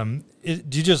 Do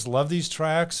you just love these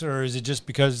tracks, or is it just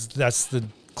because that's the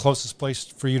closest place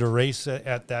for you to race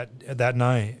at that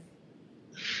night?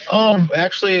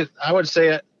 Actually, I would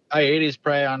say I-80 is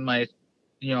probably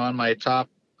on my top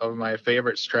of my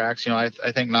favorites tracks. I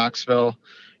think Knoxville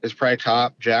is probably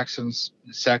top. Jackson's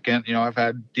second. I've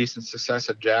had decent success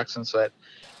at Jackson, so that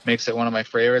makes it one of my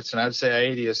favorites. And I'd say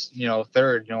I-80 is,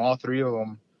 third. All 3 of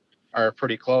them are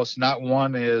pretty close. Not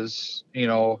one is,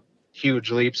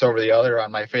 huge leaps over the other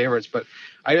on my favorites, but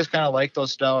I just kind of like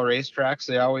those style racetracks.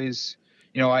 They always,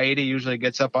 I-80 usually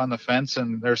gets up on the fence,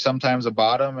 and there's sometimes a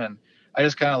bottom, and I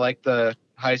just kind of like the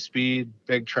high speed,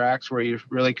 big tracks where you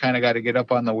really kind of got to get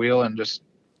up on the wheel and just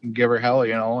give her hell,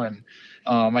 and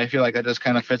I feel like that just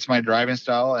kind of fits my driving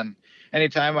style. And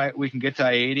anytime we can get to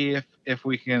I-80, if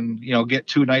we can, get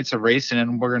 2 nights of racing,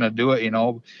 and we're going to do it,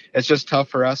 it's just tough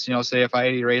for us, say if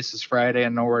I-80 races Friday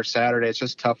and nowhere Saturday, it's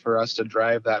just tough for us to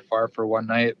drive that far for one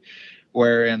night,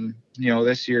 where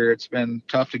this year it's been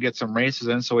tough to get some races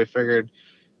in. So we figured,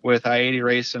 with I-80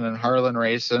 racing and Harlan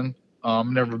racing.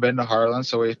 Never been to Harlan,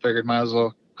 so we figured might as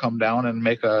well come down and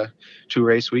make a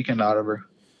 2-race weekend out of her.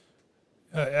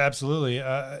 Absolutely.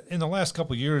 In the last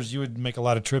couple of years, you would make a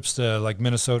lot of trips to like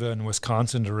Minnesota and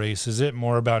Wisconsin to race. Is it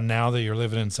more about now that you're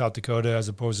living in South Dakota as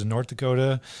opposed to North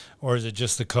Dakota, or is it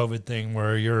just the COVID thing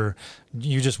where you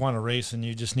just want to race and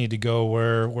you just need to go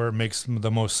where it makes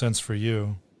the most sense for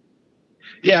you?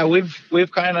 Yeah,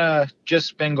 we've kind of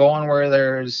just been going where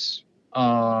there's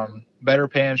better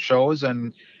paying shows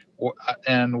and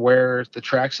where the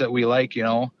tracks that we like,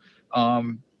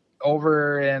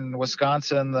 over in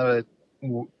Wisconsin, the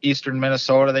eastern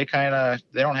Minnesota, they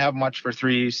don't have much for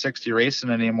 360 racing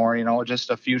anymore,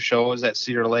 just a few shows at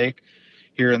Cedar Lake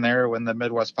here and there when the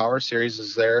Midwest Power Series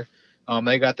is there.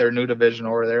 They got their new division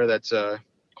over there that's a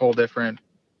whole different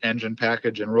engine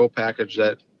package and rule package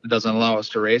that doesn't allow us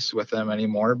to race with them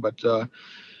anymore. But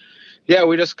yeah,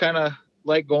 we just kind of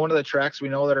like going to the tracks we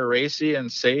know that are racy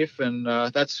and safe, and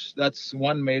that's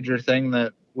one major thing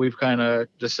that we've kind of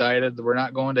decided. We're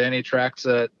not going to any tracks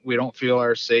that we don't feel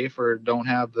are safe or don't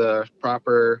have the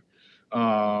proper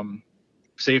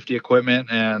safety equipment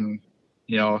and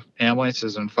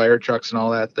ambulances and fire trucks and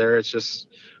all that there. It's just,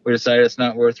 we decided it's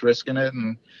not worth risking it,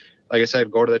 and like I said,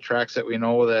 go to the tracks that we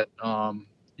know that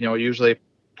usually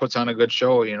puts on a good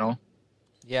show.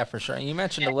 Yeah, for sure. You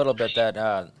mentioned a little bit that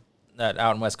out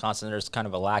in Wisconsin there's kind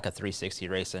of a lack of 360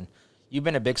 racing. You've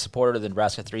been a big supporter of the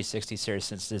Nebraska 360 series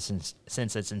since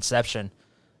its inception.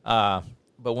 But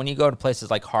when you go to places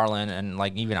like Harlan and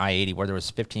like even I-80 where there was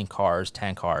 15 cars,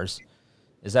 10 cars,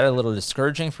 is that a little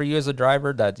discouraging for you as a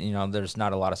driver that there's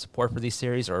not a lot of support for these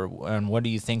series, and what do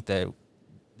you think that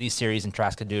these series and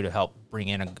tracks could do to help bring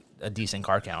in a decent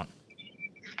car count?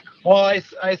 Well, I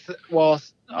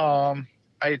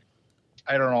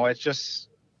don't know.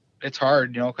 It's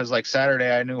hard, because like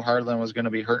Saturday, I knew Harlan was going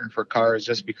to be hurting for cars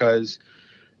just because,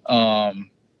 you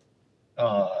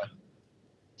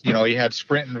had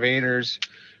Sprint Invaders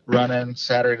running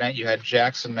Saturday night. You had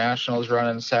Jackson Nationals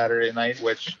running Saturday night,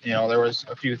 which, there was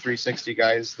a few 360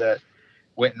 guys that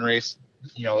went and raced,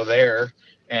 there.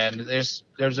 And there's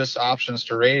just options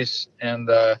to race. And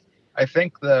I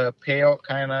think the payout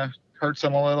kind of hurts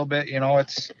them a little bit.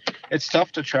 It's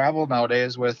tough to travel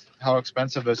nowadays with how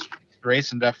expensive this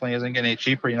racing definitely isn't getting any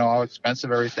cheaper. How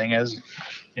expensive everything is.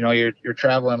 You're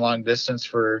traveling long distance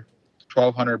for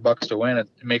 $1,200 to win. It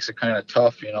makes it kind of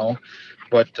tough,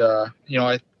 But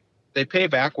they pay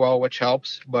back well, which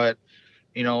helps. But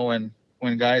when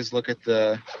guys look at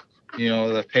the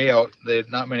the payout,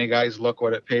 not many guys look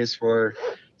what it pays for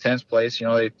 10th place.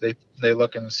 They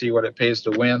look and see what it pays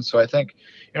to win. So I think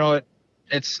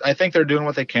I think they're doing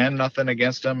what they can. Nothing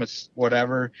against them. It's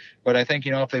whatever. But I think,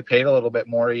 if they paid a little bit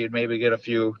more, you'd maybe get a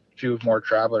few more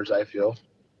travelers, I feel.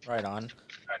 Right on.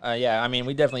 Yeah, I mean,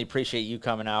 we definitely appreciate you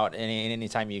coming out any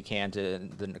time you can to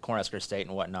the Cornhusker State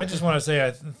and whatnot. I just want to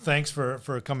say thanks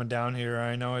for coming down here.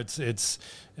 I know it's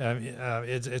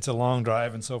a long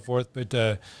drive and so forth, but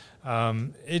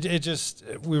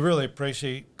we really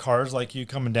appreciate cars like you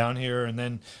coming down here, and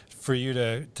then for you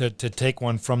to take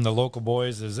one from the local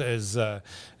boys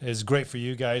is great for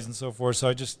you guys and so forth. So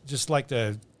I just like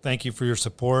to thank you for your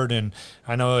support, and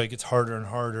I know it gets harder and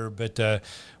harder, but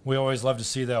we always love to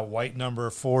see that white number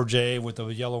 4J with the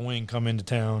yellow wing come into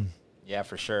town. Yeah,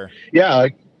 for sure. Yeah,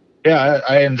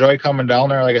 I enjoy coming down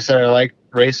there. Like I said, I like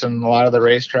racing a lot of the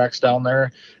racetracks down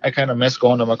there. I kind of miss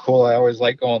going to McCool. I always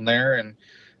like going there, and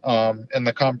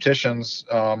the competition's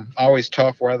always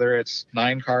tough, whether it's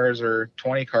 9 cars or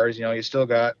 20 cars. You still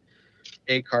got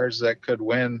 8 cars that could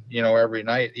win, every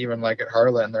night. Even like at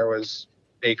Harlan, there was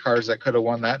 8 cars that could have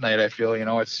won that night. I feel, you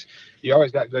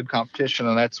always got good competition,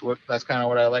 and that's kind of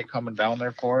what I like coming down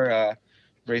there for.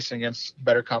 Racing against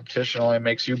better competition only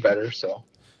makes you better. So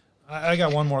I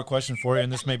got one more question for you,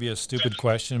 and this may be a stupid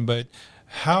question, but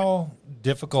how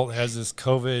difficult has this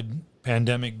COVID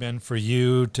pandemic been for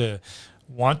you to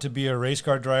want to be a race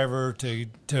car driver, to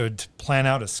plan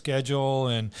out a schedule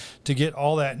and to get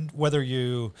all that, whether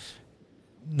you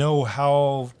know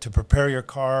how to prepare your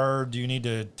car, do you need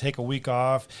to take a week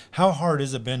off? How hard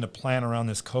has it been to plan around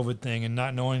this COVID thing and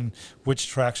not knowing which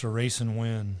tracks are racing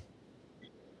when?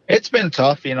 It's been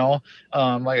tough, like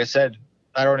I said,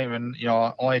 I don't even,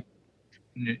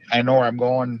 I know where I'm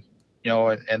going,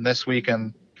 and this week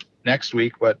and next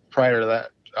week, but prior to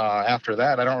that, after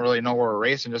that, I don't really know where we're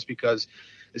racing, just because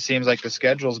it seems like the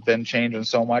schedule's been changing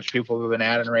so much. People have been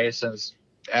adding races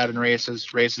have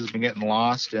been getting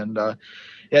lost, and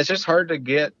it's just hard to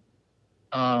get.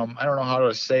 I don't know how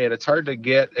to say it. It's hard to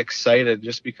get excited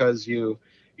just because you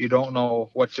don't know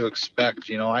what to expect.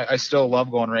 I still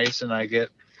love going racing. I get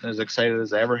as excited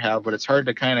as I ever have, but it's hard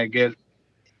to kind of get,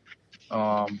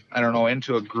 I don't know,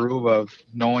 into a groove of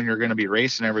knowing you're going to be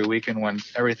racing every weekend when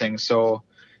everything's so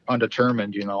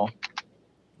undetermined, you know.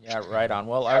 Yeah, right on.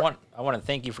 Well, I want to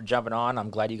thank you for jumping on. I'm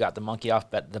glad you got the monkey off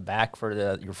the back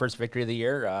for your first victory of the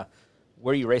year.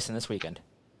 Where are you racing this weekend?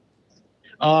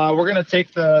 We're going to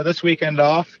take this weekend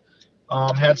off.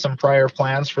 Had some prior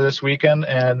plans for this weekend,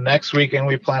 and next weekend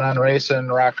we plan on racing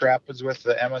Rock Rapids with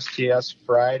the MSTS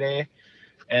Friday,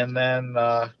 and then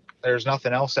there's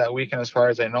nothing else that weekend as far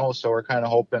as I know, so we're kind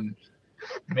of hoping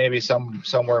maybe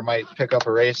somewhere might pick up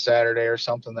a race Saturday or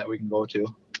something that we can go to.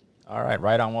 All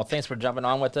right on. Well, thanks for jumping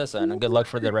on with us, and good luck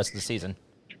for the rest of the season.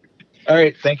 All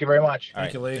right, thank you very much.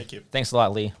 Thank you, Lee. Thank you. Thanks a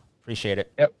lot, Lee. Appreciate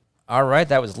it. Yep. All right,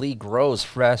 that was Lee Groves,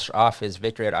 fresh off his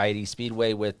victory at I-80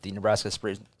 Speedway with the Nebraska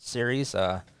Sprint Series.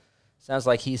 Sounds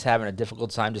like he's having a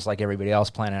difficult time, just like everybody else,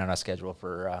 planning on a schedule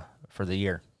for the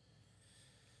year.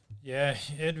 Yeah,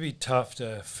 it'd be tough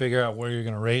to figure out where you're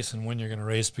going to race and when you're going to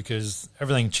race because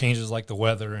everything changes like the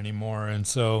weather anymore. And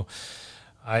so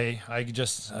I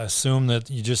just assume that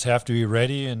you just have to be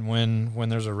ready, and when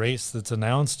there's a race that's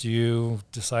announced, you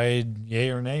decide yay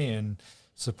or nay and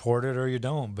support it or you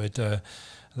don't. But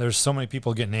there's so many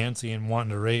people getting antsy and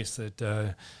wanting to race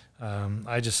that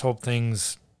I just hope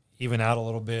things even out a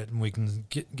little bit and we can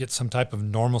get some type of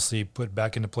normalcy put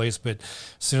back into place. But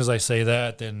as soon as I say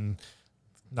that, then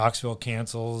Knoxville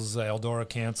cancels, Eldora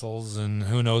cancels, and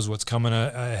who knows what's coming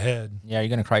ahead. Yeah, you're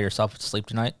going to cry yourself to sleep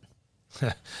tonight?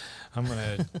 I'm going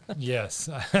to, yes.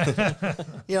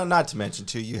 Not to mention,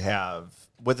 too, you have,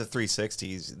 with the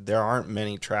 360s, there aren't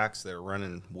many tracks that are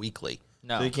running weekly.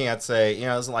 No. So you can't say, it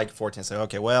isn't like 410 say,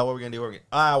 okay, well, what are we going to do?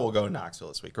 We'll go to Knoxville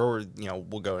this week, or,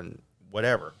 we'll go in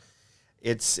whatever.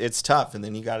 It's tough, and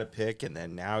then you got to pick, and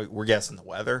then now we're guessing the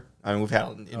weather. I mean, we've had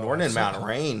an inordinate amount of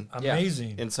rain.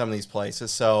 Amazing. In some of these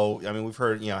places. So, I mean, we've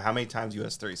heard, how many times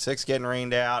US 36 getting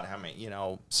rained out, how many,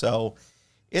 so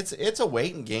it's a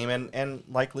waiting game. And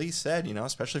like Lee said,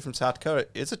 especially from South Dakota,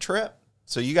 it's a trip.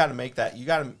 So you got to make that, you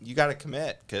got to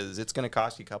commit because it's going to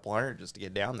cost you a couple $100 just to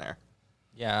get down there.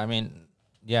 Yeah, I mean,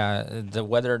 the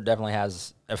weather definitely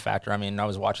has a factor. I mean, I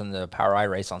was watching the Power I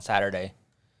race on Saturday,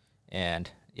 and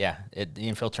the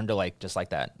infield turned to just like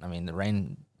that. I mean, the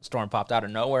rainstorm popped out of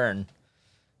nowhere, and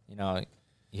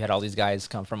you had all these guys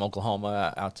come from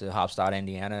Oklahoma out to Hopstad,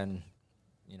 Indiana,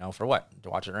 and for what? To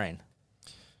watch it rain.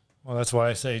 Well, that's why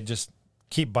I say just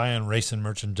keep buying racing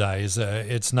merchandise.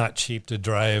 It's not cheap to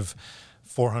drive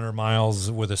 400 miles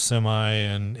with a semi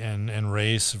and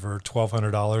race for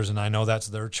 $1,200, and I know that's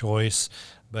their choice,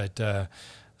 but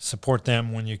support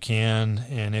them when you can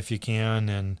and if you can.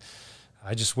 And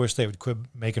I just wish they would quit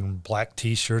making black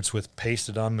T-shirts with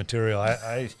pasted-on material.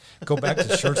 I go back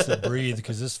to shirts that breathe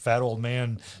because this fat old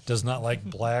man does not like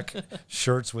black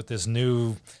shirts with this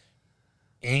new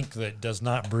ink that does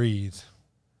not breathe.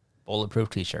 Bulletproof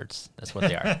T-shirts. That's what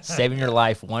they are. Saving your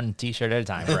life one T-shirt at a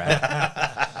time,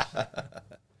 Brad.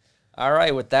 All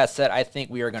right, with that said, I think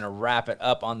we are going to wrap it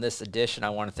up on this edition.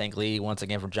 I want to thank Lee once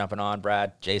again for jumping on.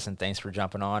 Brad, Jason, thanks for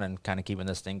jumping on and kind of keeping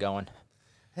this thing going.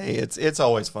 Hey, it's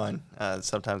always fun.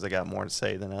 Sometimes I got more to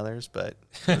say than others, but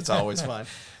it's always fun.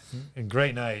 And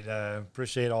great night.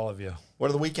 Appreciate all of you. What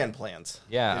are the weekend plans?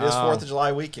 Yeah. It is 4th of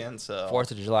July weekend. So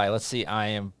 4th of July. Let's see. I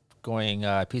am going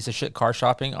piece of shit car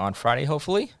shopping on Friday,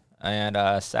 hopefully.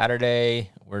 And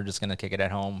Saturday, we're just going to kick it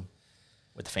at home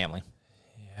with the family.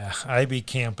 Yeah, I be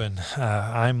camping.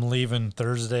 I'm leaving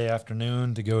Thursday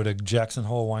afternoon to go to Jackson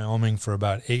Hole, Wyoming for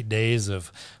about 8 days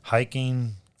of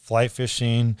hiking, fly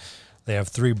fishing. They have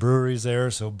 3 breweries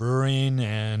there, so brewing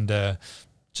and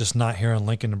just not here in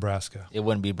Lincoln, Nebraska. It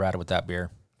wouldn't be Brad without beer.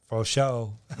 For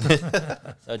show.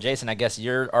 So, Jason, I guess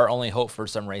you're our only hope for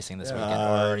some racing this weekend, or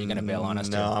are you going to bail on us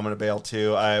too? No, I'm going to bail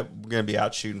too. I'm going to be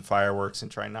out shooting fireworks and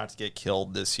trying not to get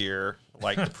killed this year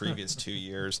like the previous 2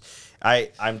 years.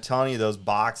 I'm telling you, those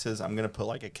boxes, I'm going to put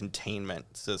like a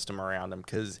containment system around them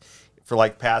because for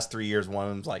like past 3 years, one of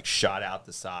them's like shot out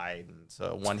the side. And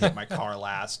so one hit my car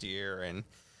last year and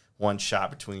one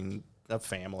shot between a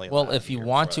family. Well, if you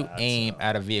want to aim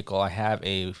at a vehicle, I have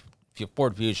a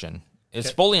Ford Fusion. It's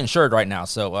fully insured right now,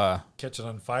 so catch it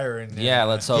on fire and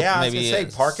let's hope. Yeah, maybe I was gonna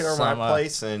say park it over my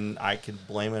place, and I could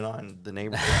blame it on the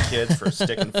neighborhood kids for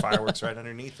sticking fireworks right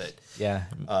underneath it. Yeah,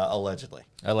 allegedly.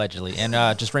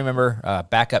 And just remember,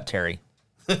 back up, Terry.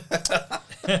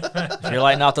 If you're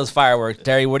lighting off those fireworks,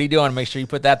 Terry, what are you doing? Make sure you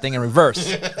put that thing in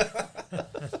reverse.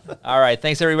 All right,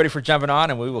 thanks everybody for jumping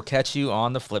on, and we will catch you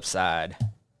on the flip side.